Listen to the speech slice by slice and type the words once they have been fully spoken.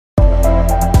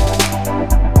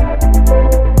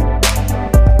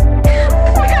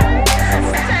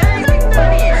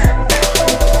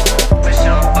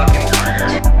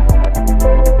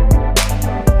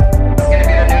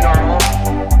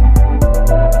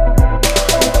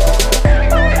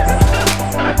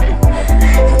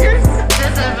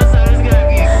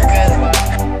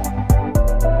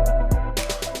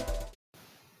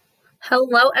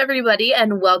Hello, everybody,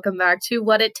 and welcome back to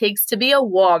What It Takes to Be a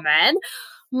Woman.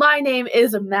 My name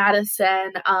is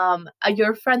Madison,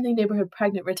 your friendly neighborhood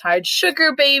pregnant retired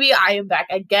sugar baby. I am back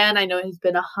again. I know it has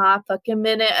been a hot fucking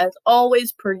minute, as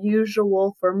always, per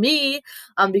usual for me,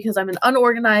 because I'm an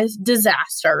unorganized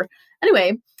disaster.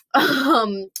 Anyway,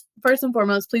 first and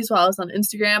foremost, please follow us on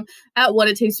Instagram at What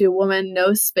It Takes to Be a Woman.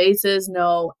 No spaces,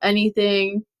 no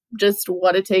anything, just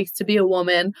What It Takes to Be a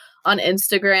Woman on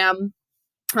Instagram.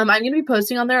 I'm going to be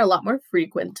posting on there a lot more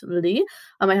frequently.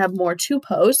 I have more to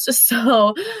post,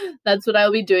 so that's what I'll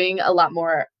be doing a lot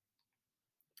more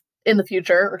in the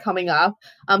future or coming up.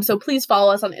 So please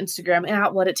follow us on Instagram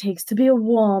at What It Takes to Be a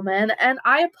Woman. And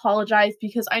I apologize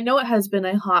because I know it has been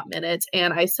a hot minute,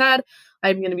 and I said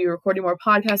I'm going to be recording more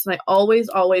podcasts, and I always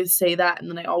say that,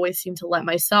 and then I always seem to let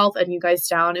myself and you guys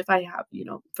down if I have,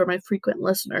 for my frequent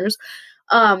listeners.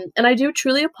 And I do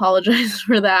truly apologize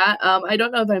for that. I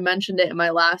don't know if I mentioned it in my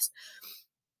last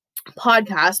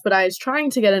podcast, but I was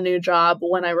trying to get a new job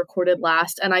when I recorded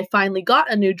last, and I finally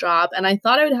got a new job, and I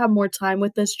thought I would have more time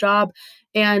with this job.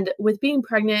 And with being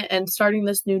pregnant and starting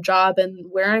this new job and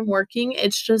where I'm working,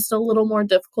 it's just a little more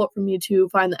difficult for me to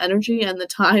find the energy and the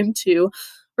time to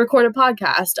record a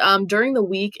podcast. During the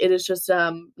week, it is just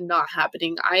not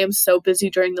happening. I am so busy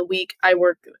during the week. I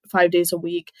work 5 days a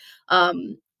week.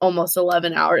 Almost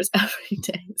 11 hours every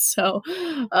day. So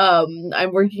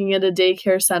I'm working at a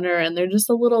daycare center, and they're just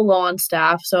a little low on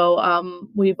staff. So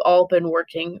we've all been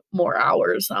working more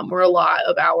hours, or a lot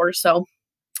of hours. So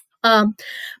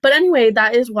but anyway,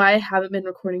 that is why I haven't been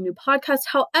recording new podcasts.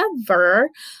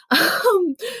 However,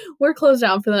 we're closed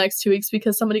down for the next 2 weeks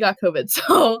because somebody got COVID.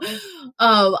 So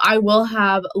I will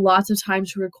have lots of time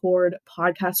to record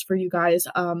podcasts for you guys.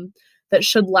 That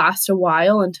should last a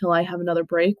while until I have another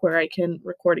break where I can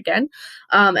record again.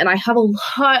 And I have a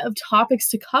lot of topics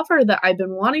to cover that I've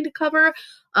been wanting to cover,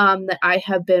 that I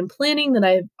have been planning, that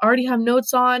I already have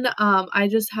notes on. I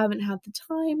just haven't had the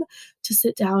time to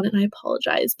sit down, and I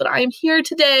apologize. But I am here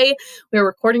today. We're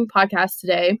recording podcasts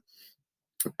today.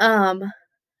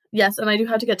 Yes, and I do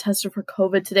have to get tested for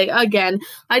COVID today. Again,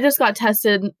 I just got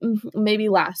tested maybe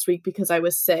last week because I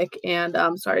was sick. And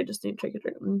sorry, I just need to take a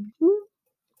drink.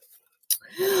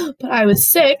 But I was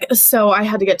sick, so I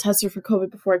had to get tested for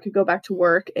COVID before I could go back to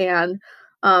work. And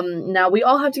now we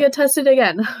all have to get tested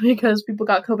again because people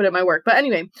got COVID at my work. But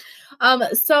anyway,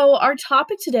 so our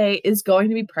topic today is going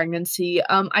to be pregnancy.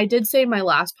 I did say in my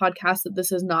last podcast that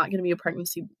this is not going to be a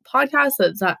pregnancy podcast.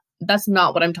 That's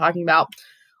not what I'm talking about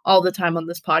all the time on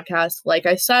this podcast. Like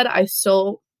I said,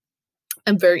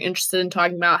 I'm very interested in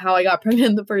talking about how I got pregnant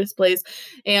in the first place,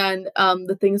 and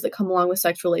the things that come along with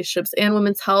sex relationships and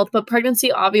women's health. But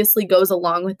pregnancy obviously goes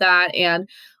along with that, and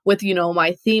with,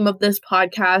 my theme of this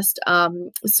podcast.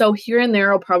 So here and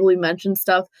there, I'll probably mention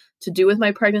stuff to do with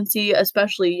my pregnancy,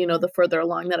 especially, the further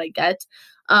along that I get.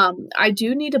 I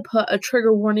do need to put a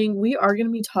trigger warning. We are going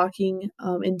to be talking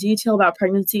in detail about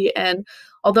pregnancy. And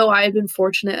although I have been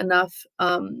fortunate enough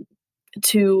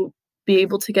to be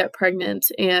able to get pregnant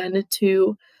and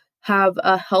to have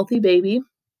a healthy baby,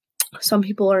 some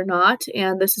people are not,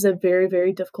 and this is a very,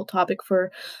 very difficult topic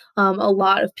for a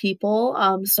lot of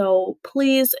people. So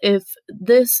please, if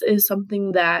this is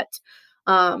something that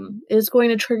is going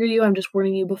to trigger you, I'm just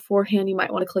warning you beforehand. You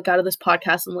might want to click out of this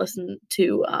podcast and listen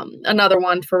to another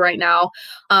one for right now,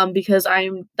 because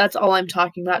that's all I'm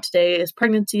talking about today is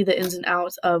pregnancy, the ins and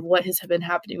outs of what has been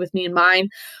happening with me and mine.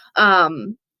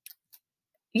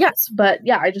 Yes, but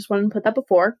yeah, I just wanted to put that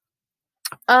before.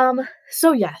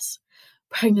 So yes,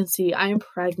 pregnancy. I am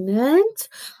pregnant.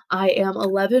 I am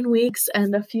 11 weeks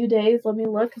and a few days. Let me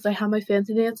look because I have my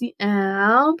Fancy Nancy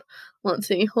app. Let's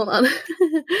see. Hold on.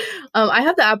 I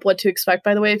have the app What to Expect,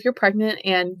 by the way. If you're pregnant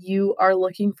and you are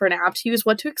looking for an app to use,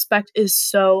 What to Expect is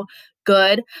so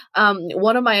good.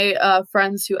 One of my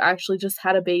friends who actually just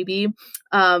had a baby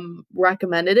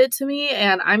recommended it to me,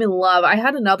 and I'm in love. I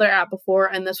had another app before,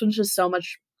 and this one's just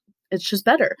it's just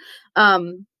better.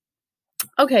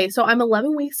 Okay, so I'm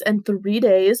 11 weeks and 3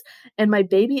 days, and my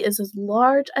baby is as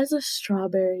large as a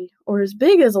strawberry, or as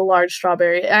big as a large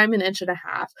strawberry. I'm 1.5 inches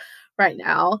right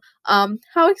now.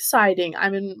 How exciting.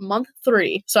 I'm in month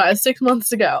 3, so I have 6 months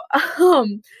to go.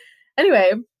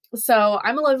 Anyway, so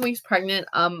I'm 11 weeks pregnant.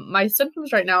 My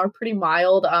symptoms right now are pretty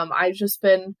mild. I've just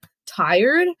been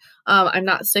tired. I'm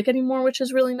not sick anymore, which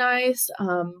is really nice.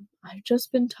 I've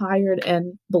just been tired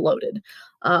and bloated,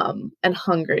 and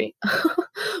hungry,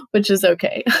 which is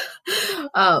okay.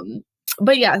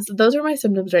 But yes, those are my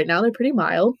symptoms right now. They're pretty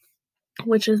mild.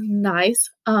 which is nice,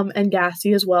 and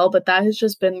gassy as well, but that has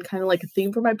just been kind of like a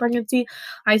theme for my pregnancy.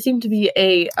 I seem to be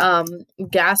a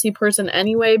gassy person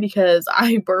anyway because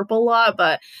I burp a lot,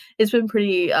 but it's been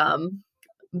pretty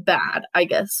bad, I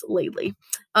guess, lately.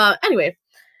 Anyway,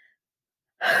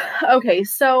 okay,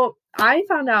 so I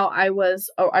found out I'm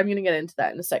gonna get into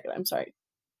that in a second. I'm sorry.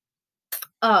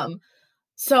 Um,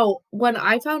 so when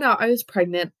I found out I was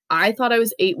pregnant, I thought I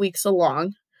was 8 weeks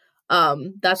along.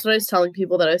 That's what I was telling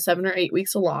people, that I was 7 or 8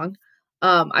 weeks along.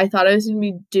 I thought I was gonna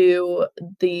be due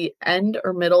the end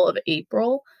or middle of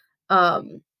April.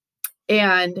 Um,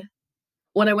 and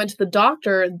when I went to the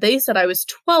doctor, they said I was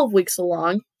 12 weeks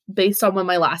along based on when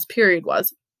my last period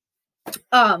was.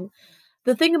 Um,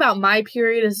 the thing about my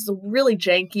period is really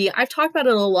janky. I've talked about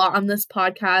it a lot on this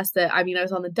podcast that, I mean, I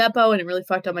was on the depot and it really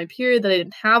fucked up my period, that I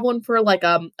didn't have one for like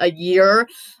a year.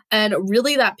 And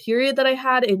really that period that I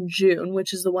had in June,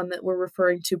 which is the one that we're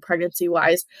referring to pregnancy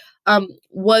wise,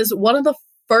 was one of the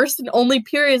first and only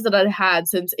periods that I'd had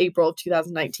since April of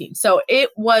 2019. So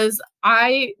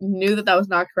I knew that that was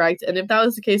not correct. And if that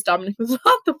was the case, Dominic was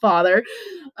not the father.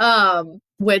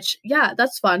 Which, yeah,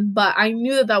 that's fun, but I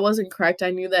knew that that wasn't correct. I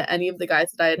knew that any of the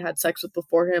guys that I had had sex with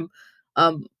before him,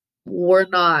 um, were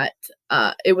not,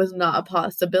 it was not a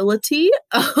possibility.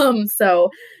 So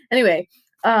anyway,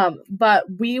 but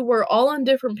we were all on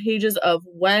different pages of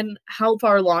how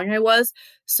far along I was.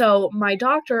 So my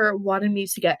doctor wanted me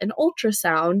to get an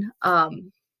ultrasound,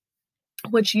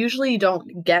 which usually you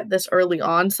don't get this early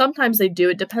on. Sometimes they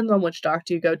do. It depends on which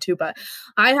doctor you go to, but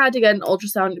I had to get an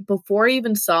ultrasound before I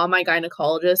even saw my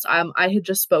gynecologist. I had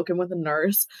just spoken with a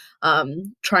nurse,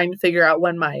 trying to figure out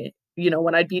when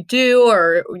when I'd be due,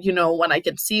 or, when I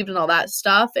conceived and all that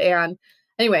stuff. And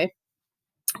anyway,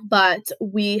 but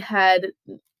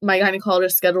my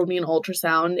gynecologist scheduled me an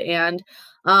ultrasound, and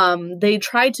they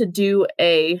tried to do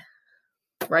a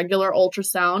regular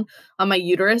ultrasound on my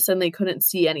uterus and they couldn't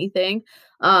see anything.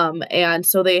 And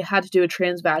so they had to do a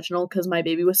transvaginal because my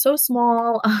baby was so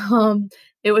small.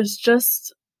 It was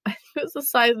just, I think it was the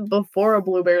size before a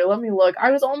blueberry. Let me look. I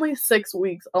was only 6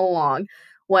 weeks along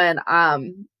when I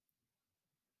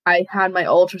had my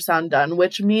ultrasound done,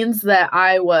 which means that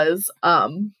I was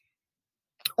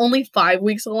only 5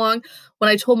 weeks along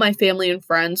when I told my family and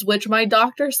friends, which my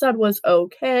doctor said was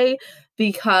okay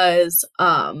because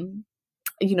I'm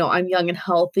young and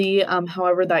healthy.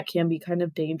 However, that can be kind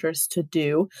of dangerous to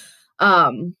do.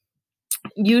 Um,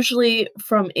 Usually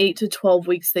from 8 to 12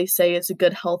 weeks, they say is a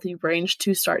good healthy range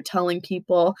to start telling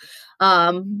people.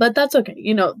 But that's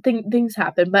okay. Things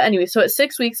happen. But anyway, so at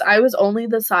 6 weeks, my baby was only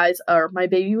the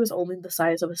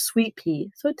size of a sweet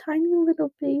pea. So a tiny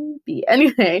little baby.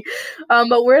 Anyway,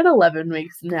 but we're at 11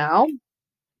 weeks now.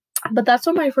 But that's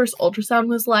what my first ultrasound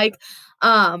was like.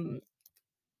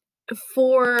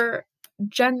 For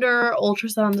gender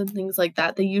ultrasounds and things like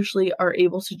that, they usually are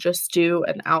able to just do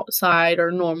an outside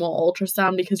or normal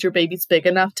ultrasound because your baby's big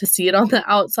enough to see it on the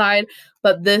outside.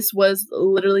 But this was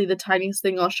literally the tiniest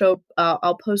thing.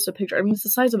 I'll post a picture. I mean, it's the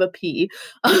size of a pea.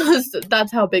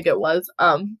 That's how big it was.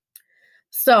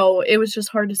 So it was just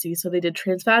hard to see. So they did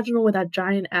transvaginal with that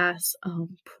giant ass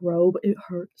probe. It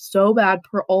hurt so bad,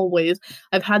 per always.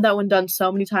 I've had that one done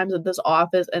so many times at this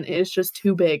office and it's just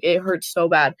too big. It hurts so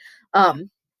bad.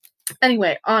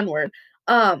 Anyway, onward.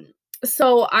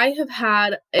 So I have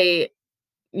had a,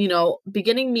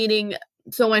 beginning meeting.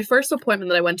 So my first appointment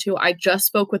that I went to, I just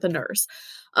spoke with a nurse.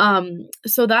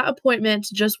 So that appointment,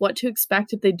 just what to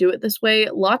expect if they do it this way.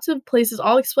 Lots of places,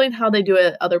 I'll explain how they do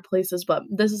it at other places, but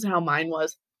this is how mine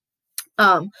was.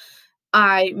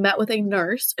 I met with a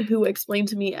nurse who explained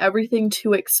to me everything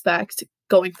to expect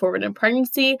going forward in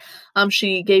pregnancy.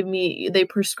 They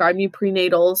prescribed me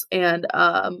prenatals and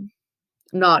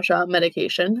nausea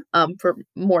medication for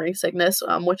morning sickness,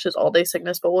 which is all day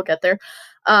sickness, but we'll get there.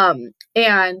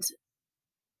 And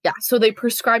yeah, so they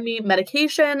prescribed me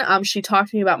medication. She talked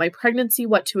to me about my pregnancy,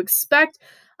 what to expect,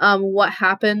 what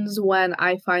happens when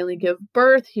I finally give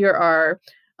birth. Here are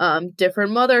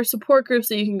different mother support groups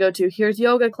that you can go to. Here's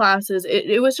yoga classes.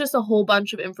 It was just a whole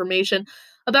bunch of information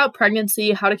about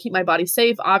pregnancy, how to keep my body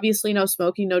safe. Obviously, no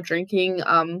smoking, no drinking.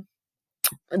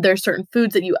 There's certain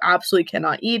foods that you absolutely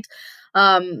cannot eat.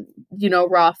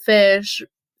 Raw fish,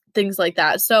 things like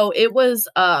that. So it was,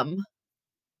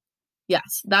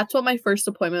 yes, that's what my first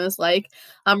appointment was like.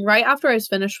 Right after I was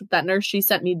finished with that nurse, she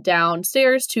sent me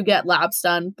downstairs to get labs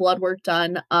done, blood work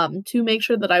done, to make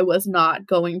sure that I was not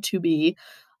going to be,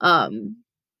 to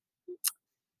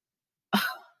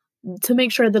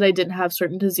make sure that I didn't have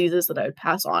certain diseases that I would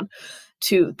pass on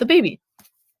to the baby.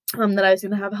 that I was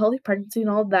gonna have a healthy pregnancy and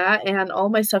all of that, and all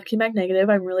my stuff came back negative.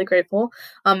 I'm really grateful.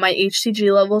 My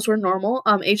HCG levels were normal.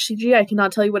 HCG, I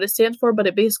cannot tell you what it stands for, but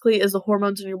it basically is the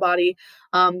hormones in your body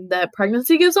that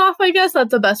pregnancy gives off, I guess.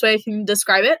 That's the best way I can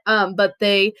describe it. But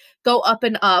they go up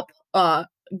and up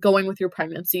going with your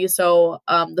pregnancy. So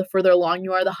the further along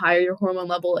you are, the higher your hormone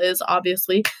level is,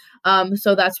 obviously.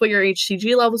 So that's what your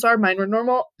HCG levels are. Mine were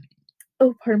normal.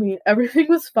 Oh, pardon me. Everything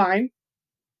was fine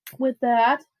with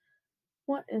that.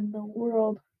 What in the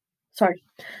world? Sorry.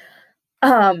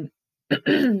 Um,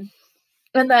 and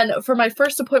then for my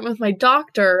first appointment with my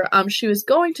doctor, she was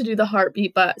going to do the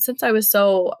heartbeat, but since I was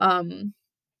so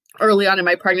early on in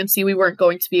my pregnancy, we weren't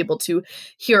going to be able to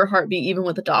hear a heartbeat even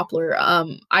with a Doppler.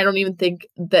 I don't even think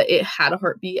that it had a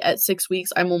heartbeat at 6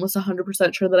 weeks. I'm almost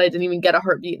 100% sure that I didn't even get a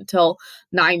heartbeat until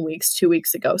 9 weeks, 2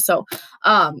 weeks ago. So,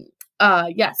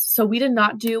 yes, so we did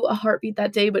not do a heartbeat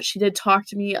that day, but she did talk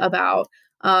to me about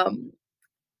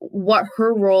what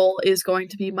her role is going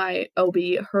to be. My OB,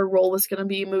 her role was going to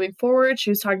be moving forward.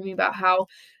 She was talking to me about how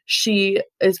she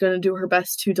is going to do her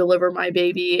best to deliver my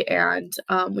baby, and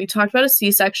we talked about a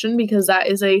C-section because that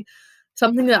is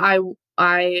something that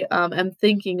I am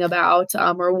thinking about,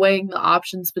 or weighing the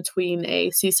options between a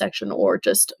C-section or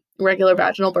just regular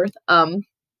vaginal birth.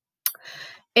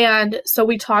 And so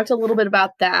we talked a little bit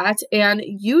about that, and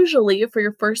usually for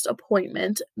your first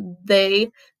appointment, they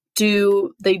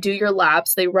do your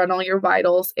labs, they run all your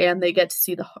vitals, and they get to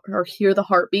see or hear the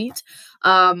heartbeat.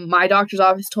 My doctor's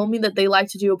office told me that they like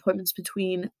to do appointments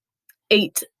between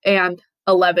 8 and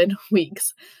 11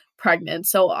 weeks pregnant.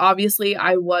 So obviously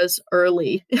I was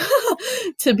early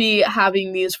to be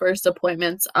having these first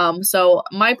appointments. So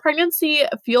my pregnancy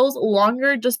feels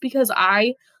longer just because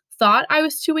I thought I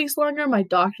was 2 weeks longer. My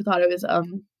doctor thought it was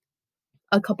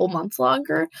a couple months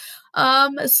longer.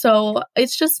 So it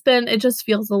just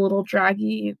feels a little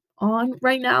draggy on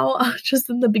right now, just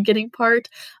in the beginning part.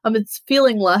 It's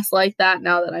feeling less like that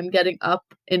now that I'm getting up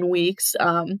in weeks.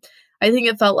 I think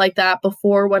it felt like that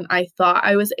before when I thought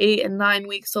I was 8 and 9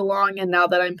 weeks along, and now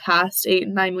that I'm past 8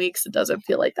 and 9 weeks, it doesn't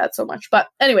feel like that so much. But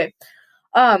anyway,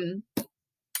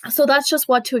 so that's just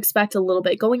what to expect a little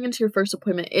bit going into your first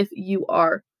appointment if you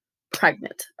are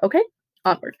pregnant. Okay,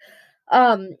 onward.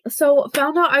 So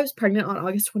found out I was pregnant on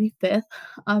August 25th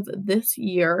of this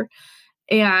year,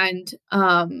 and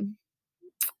I'm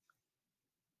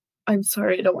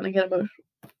sorry, I don't want to get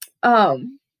emotional.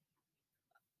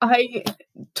 I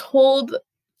told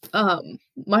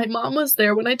my mom was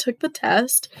there when I took the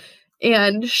test,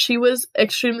 and she was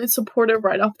extremely supportive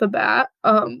right off the bat.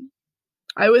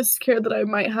 I was scared that I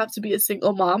might have to be a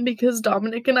single mom because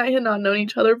Dominic and I had not known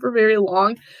each other for very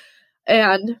long,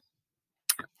 and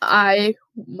my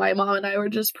mom and I were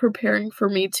just preparing for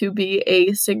me to be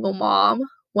a single mom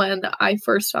when I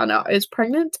first found out I was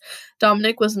pregnant.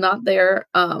 Dominic was not there.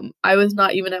 I was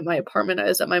not even at my apartment. I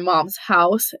was at my mom's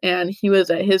house, and he was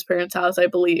at his parents' house, I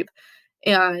believe.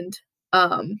 And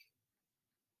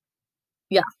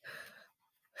yeah.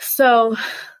 So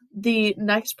the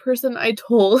next person I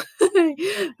told,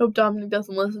 I hope Dominic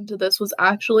doesn't listen to this, was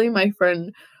actually my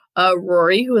friend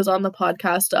Rory, who was on the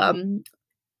podcast,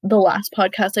 the last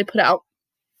podcast I put out.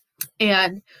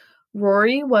 And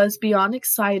Rory was beyond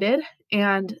excited.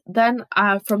 And then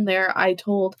from there, I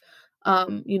told,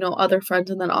 other friends,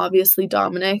 and then obviously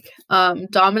Dominic.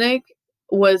 Dominic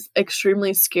was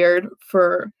extremely scared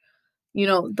for,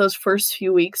 those first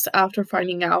few weeks after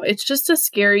finding out. It's just a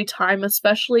scary time,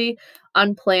 especially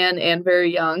unplanned and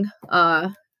very young,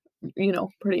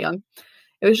 pretty young.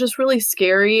 It was just really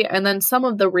scary, and then some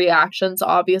of the reactions,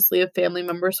 obviously, of family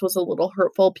members was a little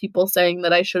hurtful. People saying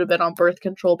that I should have been on birth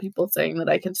control, people saying that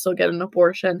I can still get an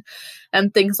abortion,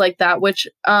 and things like that, which,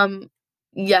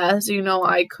 yes,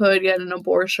 I could get an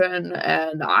abortion,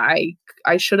 and I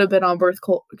should have been on birth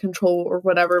control or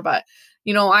whatever, but,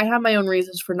 I have my own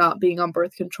reasons for not being on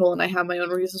birth control, and I have my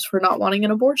own reasons for not wanting an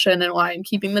abortion and why I'm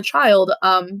keeping the child,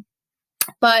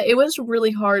 but it was really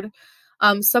hard.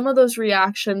 Some of those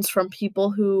reactions from people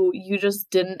who you just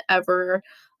didn't ever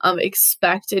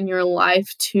expect in your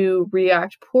life to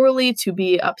react poorly, to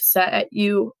be upset at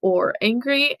you or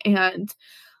angry. And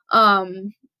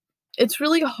it's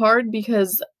really hard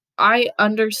because I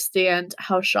understand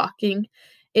how shocking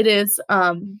it is.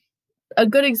 A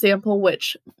good example,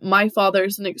 which my father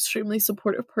is an extremely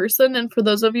supportive person. And for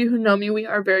those of you who know me, we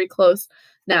are very close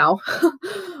now.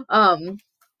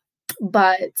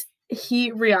 But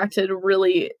he reacted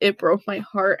it broke my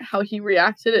heart how he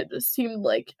reacted. It just seemed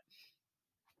like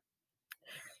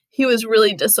he was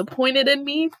really disappointed in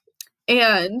me.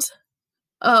 And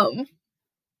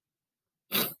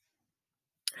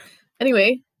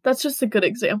anyway, that's just a good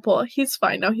example. He's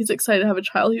fine now, he's excited to have a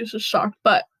child, he was just shocked,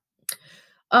 but,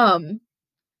 um,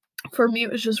 for me,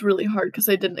 it was just really hard because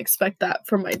I didn't expect that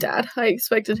from my dad. I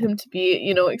expected him to be,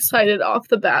 excited off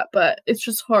the bat, but it's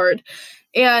just hard.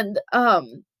 And,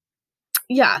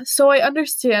 yeah, so I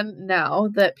understand now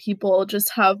that people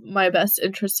just have my best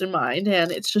interest in mind, and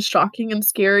it's just shocking and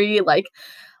scary, like,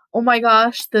 "Oh my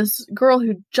gosh, this girl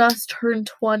who just turned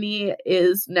 20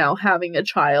 is now having a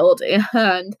child,"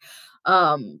 and,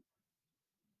 um,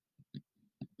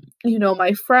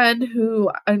 my friend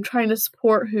who I'm trying to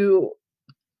support who,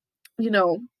 you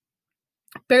know,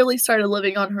 barely started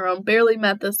living on her own, barely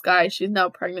met this guy, she's now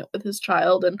pregnant with his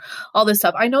child and all this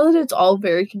stuff. I know that it's all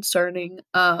very concerning,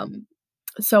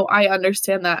 so I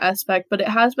understand that aspect, but it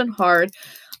has been hard,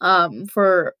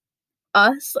 for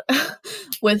us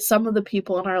with some of the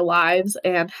people in our lives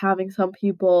and having some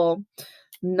people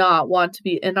not want to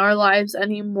be in our lives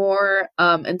anymore,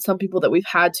 and some people that we've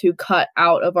had to cut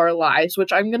out of our lives,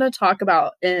 which I'm gonna talk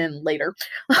about in later.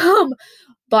 Um,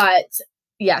 but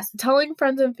yes, telling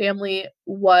friends and family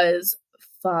was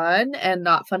fun and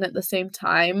not fun at the same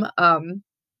time.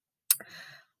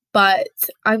 But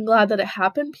I'm glad that it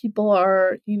happened. People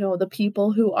are, the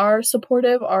people who are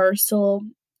supportive are still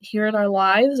here in our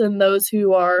lives, and those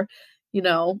who are, you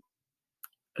know,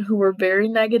 who were very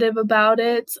negative about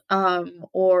it,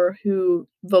 or who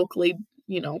vocally,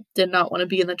 did not want to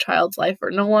be in the child's life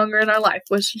or no longer in our life,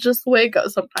 which is just the way it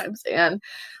goes sometimes. And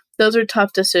those are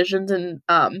tough decisions, and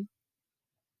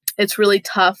it's really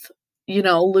tough,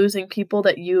 losing people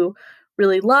that you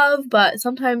really love, but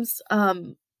sometimes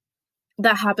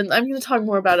that happens. I'm gonna talk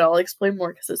more about it. I'll explain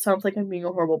more because it sounds like I'm being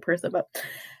a horrible person, but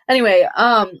anyway,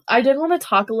 I did wanna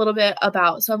talk a little bit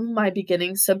about some of my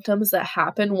beginning symptoms that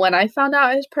happened when I found out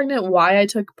I was pregnant, why I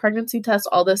took pregnancy tests,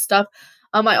 all this stuff.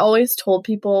 I always told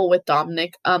people with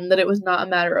Dominic, that it was not a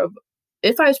matter of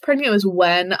if I was pregnant, it was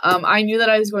when. I knew that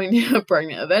I was going to get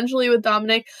pregnant eventually with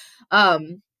Dominic.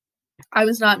 I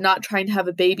was not trying to have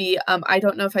a baby. I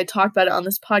don't know if I talked about it on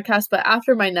this podcast, but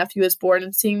after my nephew was born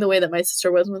and seeing the way that my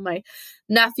sister was with my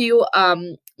nephew,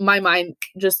 my mind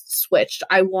just switched.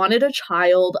 I wanted a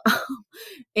child,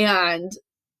 and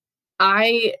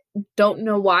I don't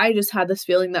know why, I just had this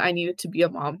feeling that I needed to be a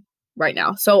mom right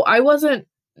now. So I wasn't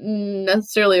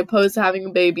necessarily opposed to having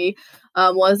a baby.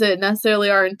 Was it necessarily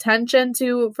our intention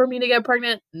for me to get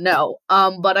pregnant? No.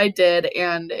 But I did,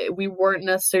 and we weren't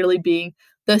necessarily being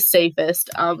the safest.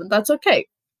 That's okay.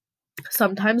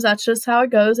 Sometimes that's just how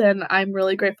it goes, and I'm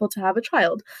really grateful to have a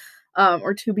child,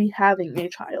 or to be having a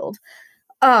child.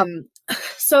 Um,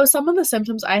 so some of the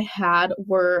symptoms I had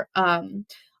were,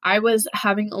 I was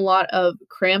having a lot of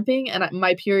cramping and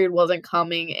my period wasn't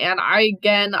coming. And I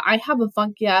have a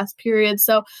funky ass period,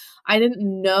 so I didn't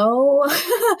know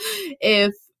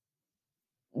if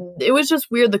it was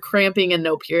just weird, the cramping and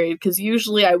no period, because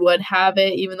usually I would have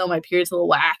it even though my period's a little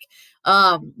whack.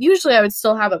 Usually I would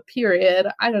still have a period.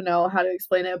 I don't know how to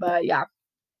explain it, but yeah.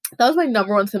 That was my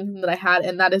number one symptom that I had,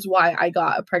 and that is why I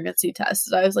got a pregnancy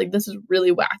test. I was like, this is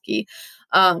really wacky.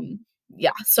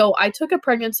 Yeah, so I took a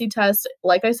pregnancy test,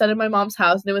 like I said, in my mom's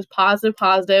house, and it was positive,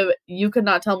 positive. You could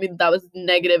not tell me that was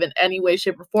negative in any way,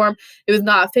 shape, or form. It was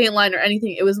not a faint line or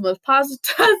anything. It was the most positive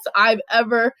test I've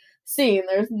ever seen.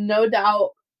 There's no doubt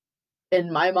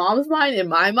in my mom's mind, in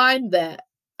my mind, that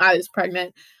I was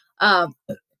pregnant. Um,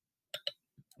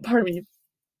 pardon me.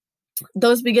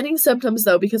 Those beginning symptoms,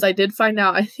 though, because I did find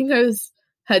out, I think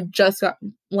had just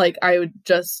gotten, like, I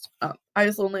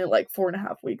was only, like,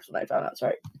 4.5 weeks when I found out,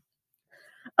 sorry.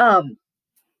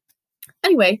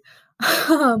 Anyway,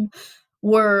 um,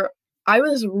 I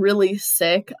was really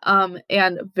sick, and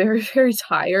very, very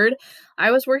tired.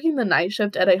 I was working the night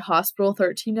shift at a hospital,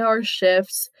 13-hour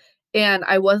shifts, and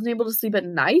I wasn't able to sleep at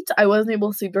night. I wasn't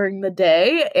able to sleep during the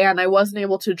day, and I wasn't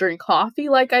able to drink coffee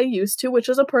like I used to, which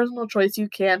is a personal choice. You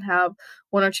can have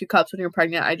 1 or 2 cups when you're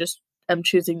pregnant. I just am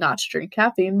choosing not to drink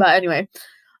caffeine. But anyway,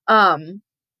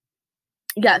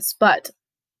 yes, but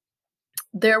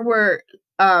there were,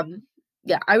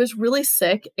 yeah, I was really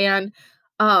sick, and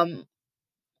um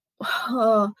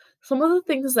some of the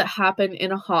things that happen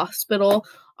in a hospital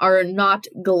are not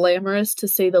glamorous, to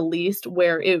say the least,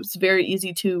 where it's very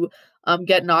easy to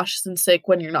get nauseous and sick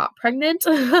when you're not pregnant.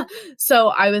 So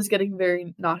I was getting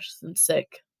very nauseous and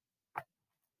sick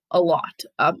a lot,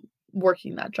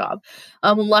 working that job.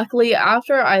 Luckily,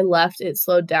 after I left, it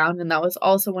slowed down, and that was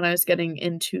also when I was getting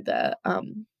into the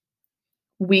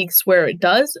weeks where it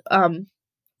does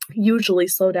usually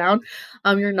slow down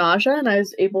your nausea, and I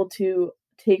was able to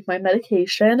take my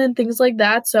medication and things like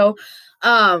that. So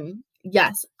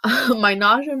yes, my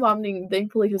nausea and vomiting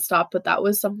thankfully has stopped, but that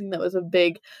was something that was a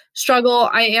big struggle.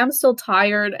 I am still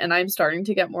tired and I'm starting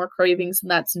to get more cravings,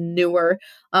 and that's newer.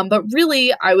 But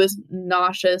really, I was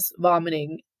nauseous,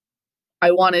 vomiting.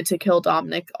 I wanted to kill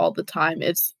Dominic all the time.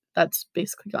 That's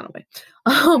basically gone away.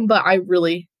 But I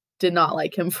really did not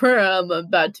like him for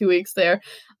about 2 weeks there.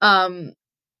 Um,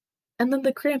 and then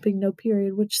the cramping, no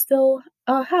period, which still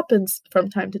happens from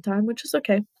time to time, which is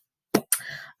okay.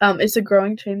 It's a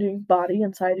growing, changing body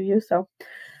inside of you. So,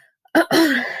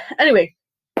 anyway,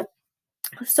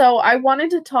 so I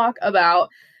wanted to talk about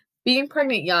being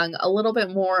pregnant young, a little bit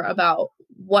more about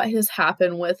what has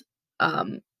happened with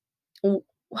um, w-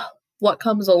 what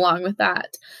comes along with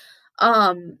that.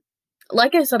 Um,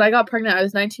 like I said, I got pregnant. I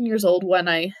was 19 years old when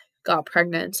I got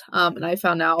pregnant, and I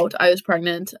found out I was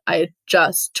pregnant. I had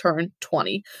just turned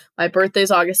 20. My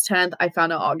birthday's August 10th. I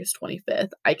found out August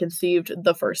 25th. I conceived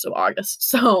the 1st of August.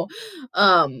 So,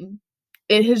 um,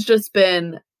 it has just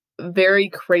been very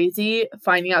crazy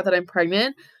finding out that I'm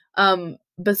pregnant.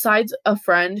 Besides a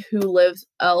friend who lives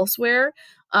elsewhere,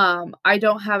 I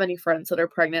don't have any friends that are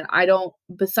pregnant. I don't,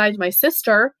 besides my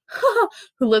sister,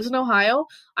 who lives in Ohio,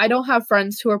 I don't have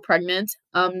friends who are pregnant.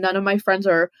 None of my friends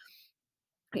are,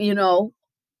 you know,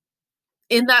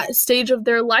 in that stage of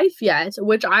their life yet,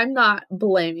 which I'm not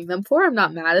blaming them for. I'm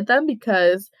not mad at them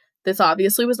because this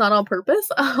obviously was not on purpose.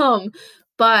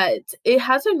 But it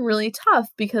has been really tough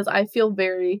because I feel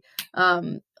very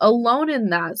alone in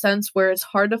that sense where it's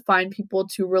hard to find people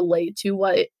to relate to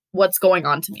what's going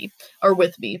on to me or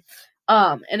with me.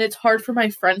 And it's hard for my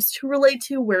friends to relate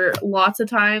to where lots of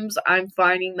times I'm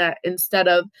finding that instead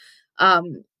of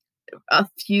um a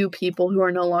few people who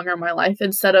are no longer in my life,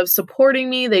 instead of supporting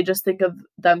me, they just think of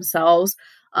themselves,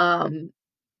 um,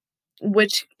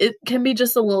 which it can be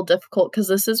just a little difficult because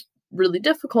this is really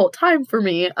difficult time for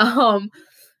me.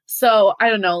 So I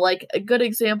don't know, like a good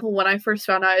example, when I first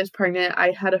found out I was pregnant,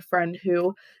 I had a friend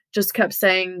who just kept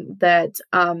saying that,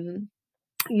 I'm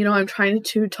trying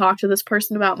to talk to this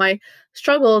person about my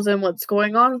struggles and what's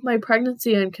going on with my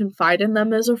pregnancy and confide in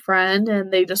them as a friend. And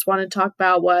they just want to talk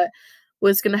about what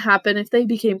was going to happen if they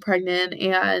became pregnant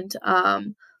and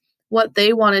what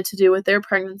they wanted to do with their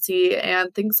pregnancy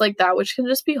and things like that, which can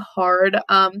just be hard.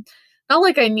 Not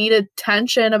like I need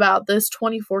attention about this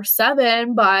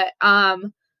 24/7, but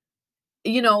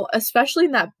especially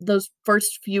in those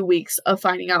first few weeks of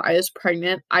finding out I was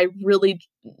pregnant, I really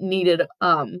needed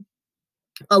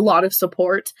a lot of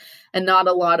support and not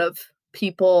a lot of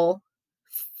people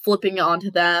flipping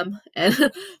onto them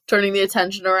and turning the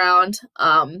attention around.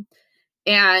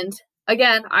 And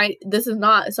again, I this is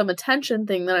not some attention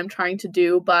thing that I'm trying to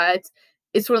do, but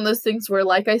it's one of those things where,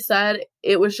 like I said,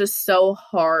 it was just so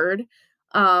hard.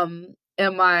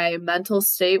 In my mental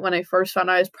state when I first found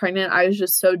out I was pregnant, I was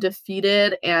just so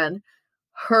defeated and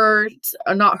hurt,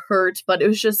 not hurt, but it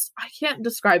was just, I can't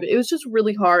describe it. It was just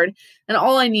really hard. And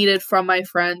all I needed from my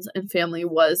friends and family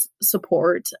was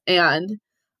support and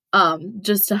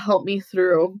just to help me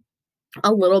through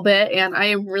a little bit. And I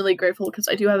am really grateful because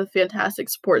I do have a fantastic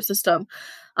support system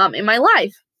in my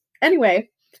life. Anyway,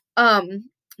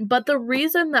 but the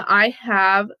reason that I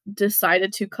have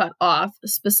decided to cut off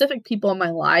specific people in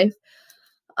my life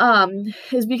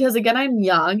is because again I'm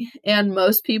young and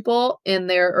most people in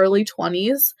their early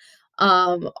 20s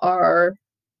are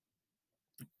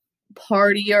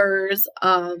partiers,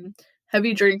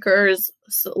 heavy drinkers.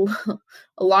 So,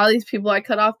 a lot of these people I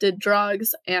cut off did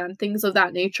drugs and things of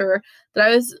that nature that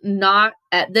I was not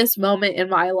at this moment in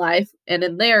my life and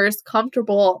in theirs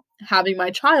comfortable having my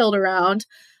child around.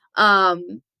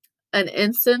 Um, an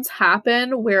instance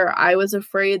happened where I was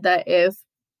afraid that if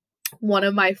one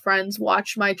of my friends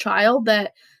watched my child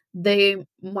that they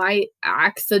might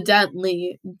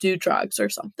accidentally do drugs or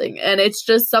something. And it's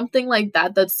just something like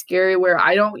that that's scary where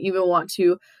I don't even want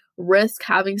to risk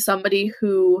having somebody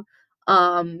who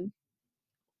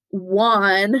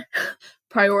one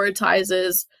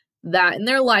prioritizes that in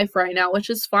their life right now, which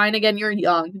is fine. Again, you're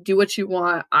young, do what you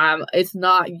want. It's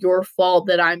not your fault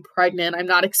that I'm pregnant. I'm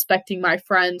not expecting my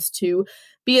friends to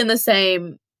be in the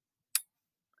same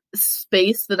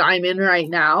space that I'm in right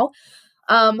now.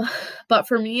 Um, but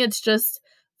for me, it's just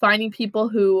finding people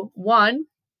who, one,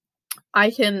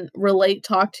 I can relate,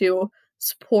 talk to,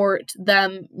 support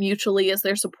them mutually as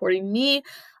they're supporting me.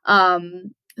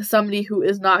 Somebody who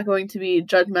is not going to be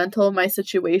judgmental of my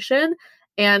situation,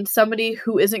 and somebody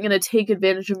who isn't going to take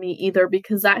advantage of me either,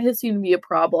 because that has seemed to be a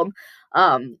problem.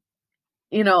 Um,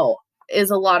 you know,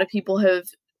 is a lot of people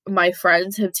my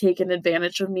friends have taken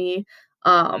advantage of me,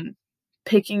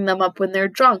 picking them up when they're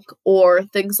drunk or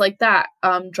things like that,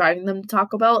 driving them to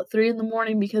Taco Bell at 3 in the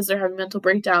morning because they're having a mental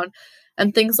breakdown.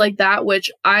 and things like that,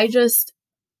 which I just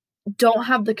don't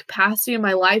have the capacity in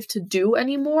my life to do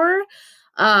anymore.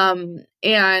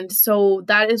 And so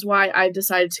that is why I've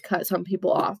decided to cut some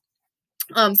people off.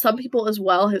 Some people as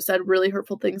well have said really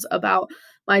hurtful things about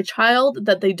my child,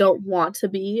 that they don't want to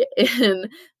be in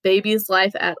baby's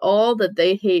life at all, that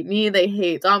they hate me, they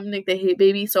hate Dominic, they hate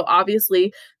baby. So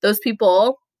obviously those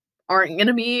people aren't going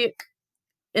to be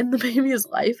in the baby's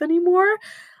life anymore.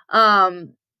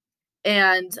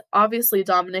 And obviously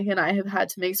Dominic and I have had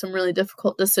to make some really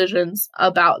difficult decisions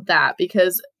about that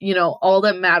because, all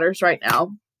that matters right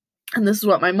now, and this is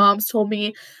what my mom's told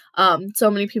me. So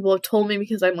many people have told me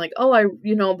because I'm like,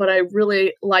 oh, but I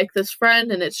really like this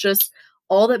friend. And it's just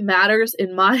all that matters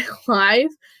in my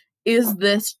life is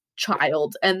this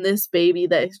child and this baby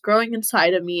that is growing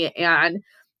inside of me. And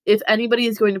if anybody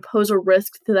is going to pose a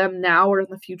risk to them now or in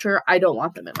the future, I don't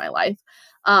want them in my life.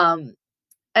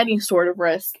 Any sort of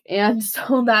risk. And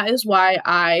so that is why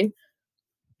I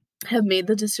have made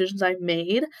the decisions I've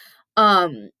made.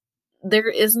 There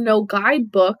is no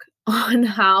guidebook on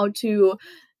how to,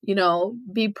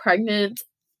 be pregnant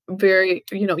very,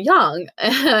 young.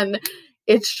 And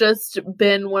it's just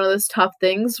been one of those tough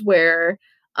things where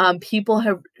people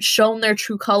have shown their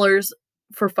true colors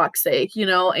for fuck's sake,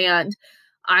 and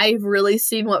I've really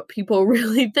seen what people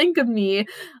really think of me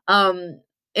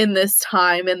in this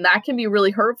time, and that can be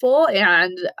really hurtful.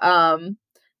 And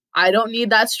I don't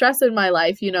need that stress in my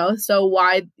life, so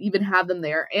why even have them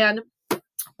there? And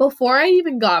before I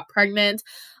even got pregnant,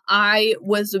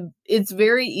 it's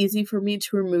very easy for me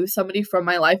to remove somebody from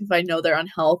my life if I know they're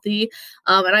unhealthy.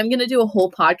 And I'm going to do a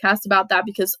whole podcast about that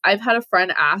because I've had a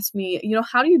friend ask me,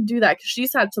 how do you do that? Because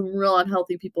she's had some real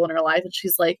unhealthy people in her life. And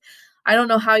she's like, I don't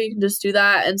know how you can just do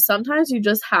that. And sometimes you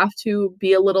just have to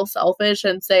be a little selfish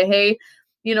and say, hey,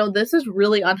 this is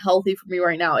really unhealthy for me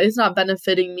right now. It's not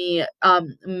benefiting me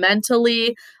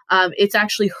mentally. It's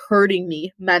actually hurting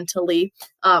me mentally.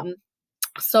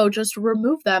 So just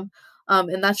remove them.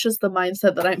 And that's just the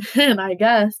mindset that I'm in, I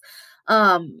guess.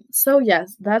 So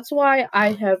yes, that's why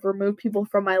I have removed people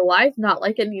from my life. Not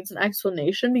like it needs an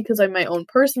explanation because I'm my own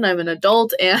person. I'm an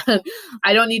adult and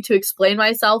I don't need to explain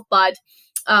myself. But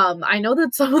I know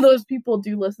that some of those people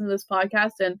do listen to this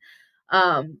podcast and,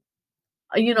 I'm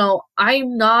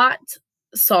not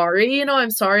sorry.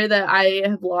 I'm sorry that I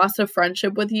have lost a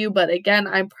friendship with you. But again,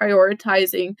 I'm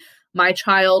prioritizing my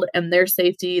child and their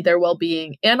safety, their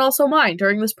well-being, and also mine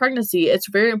during this pregnancy. It's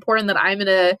very important that I'm in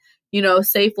a,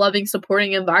 safe, loving,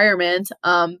 supporting environment,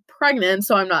 pregnant,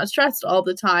 so I'm not stressed all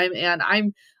the time. And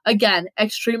I'm, again,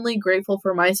 extremely grateful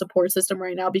for my support system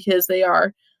right now because they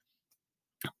are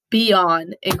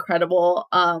beyond incredible.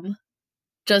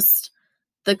 Just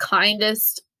the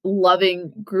kindest,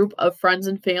 loving group of friends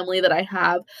and family that I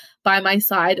have by my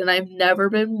side. And I've never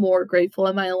been more grateful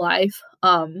in my life,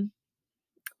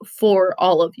 for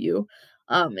all of you.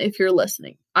 If you're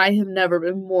listening, I have never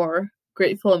been more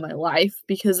grateful in my life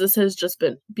because this has just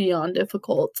been beyond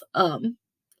difficult.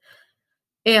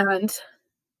 And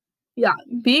yeah,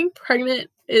 being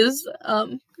pregnant is,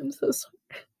 I'm so sorry.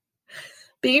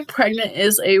 Being pregnant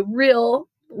is a real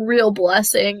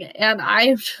blessing. And I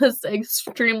am just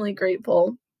extremely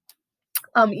grateful.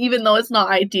 Even though it's not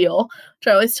ideal, which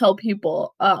I always tell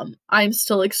people, I'm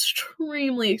still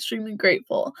extremely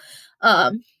grateful.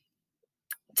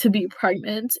 To be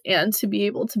pregnant and to be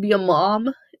able to be a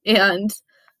mom. And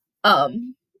that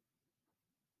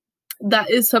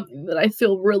is something that I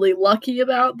feel really lucky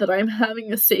about, that I'm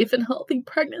having a safe and healthy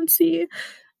pregnancy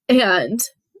and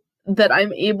that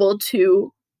I'm able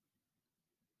to,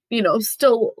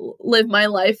 still live my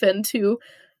life and to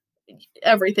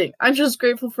everything. I'm just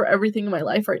grateful for everything in my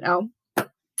life right now.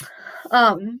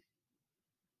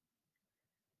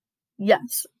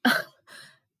 Yes.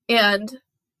 And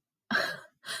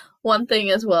one thing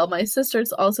as well, my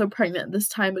sister's also pregnant this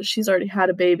time, but she's already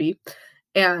had a baby.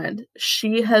 And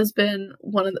she has been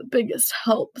one of the biggest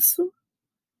helps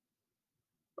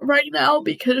right now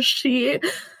because she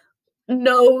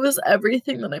knows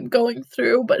everything that I'm going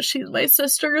through, but she's my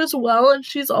sister as well, and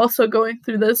she's also going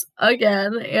through this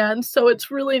again. And so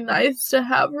it's really nice to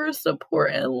have her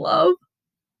support and love.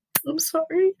 I'm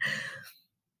sorry.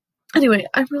 Anyway,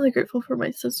 I'm really grateful for my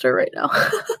sister right now.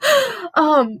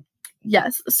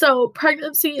 Yes, so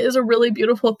pregnancy is a really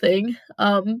beautiful thing.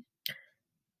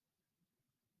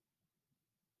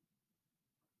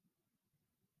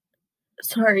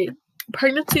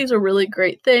 Pregnancy is a really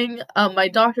great thing. My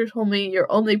doctor told me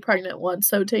you're only pregnant once,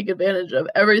 so take advantage of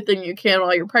everything you can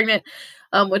while you're pregnant,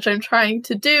 which I'm trying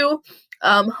to do.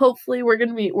 Hopefully we're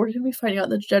gonna be finding out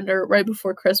the gender right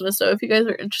before Christmas. So if you guys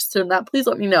are interested in that, please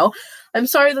let me know. I'm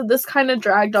sorry that this kind of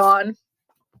dragged on.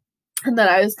 and that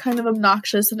I was kind of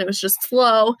obnoxious and it was just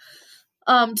slow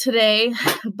today,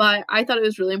 but I thought it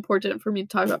was really important for me to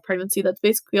talk about pregnancy. That's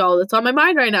basically all that's on my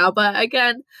mind right now. But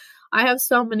again, I have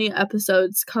so many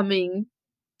episodes coming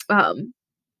up,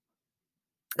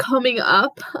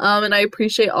 and I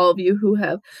appreciate all of you who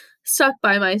have stuck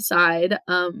by my side.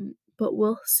 But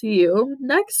we'll see you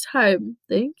next time.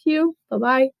 Thank you.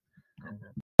 Bye-bye.